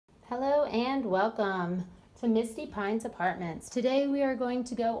and welcome to Misty Pines Apartments. Today we are going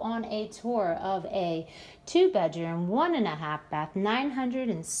to go on a tour of a 2-bedroom, 1.5 bath,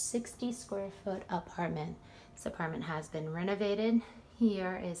 960 square foot apartment. This apartment has been renovated.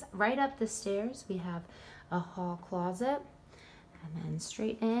 Here is right up the stairs. We have a hall closet, and then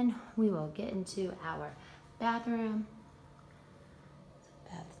straight in we will get into our bathroom,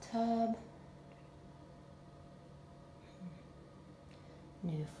 bathtub,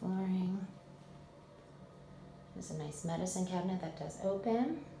 new flooring. There's a nice medicine cabinet that does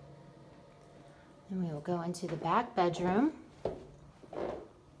open. Then we will go into the back bedroom, the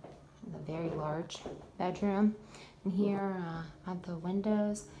very large bedroom. And here at the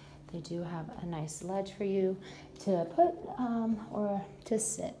windows, they do have a nice ledge for you to put or to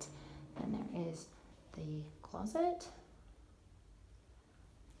sit. And there is the closet.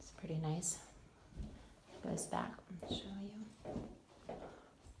 It's pretty nice. It goes back. I'll show you.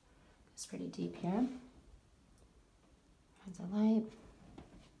 It's pretty deep here. Has a light.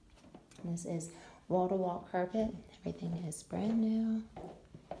 This is wall-to-wall carpet. Everything is brand new.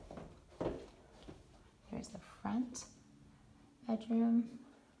 Here's the front bedroom.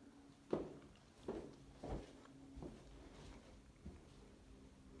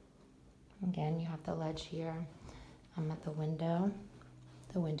 Again, you have the ledge here. I'm at the window.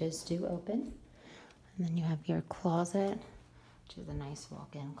 The windows do open. And then you have your closet, which is a nice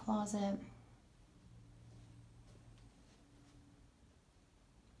walk-in closet.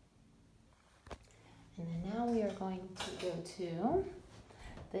 And then now we are going to go to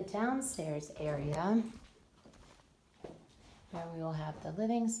the downstairs area, where we will have the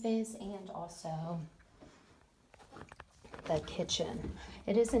living space and also the kitchen.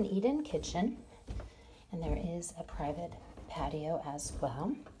 It is an eat-in kitchen, and there is a private patio as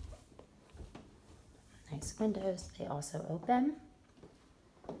well. Nice windows, they also open.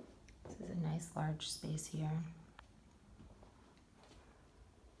 This is a nice large space here.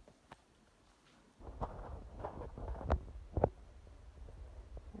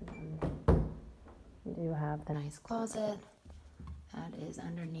 We do have the nice closet that is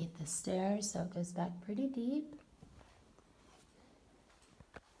underneath the stairs, so it goes back pretty deep.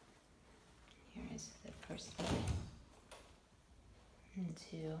 Here is the first way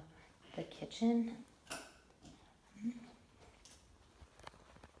into the kitchen.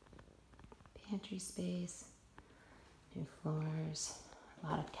 Pantry space, new floors, a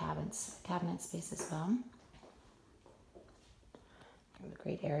lot of cabinet space as well. A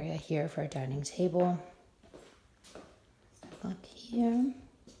great area here for a dining table. Look here.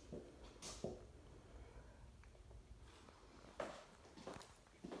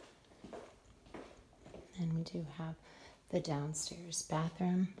 And we do have the downstairs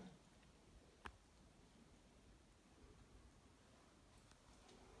bathroom.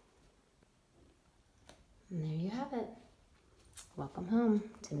 And there you have it. Welcome home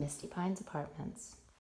to Misty Pines Apartments.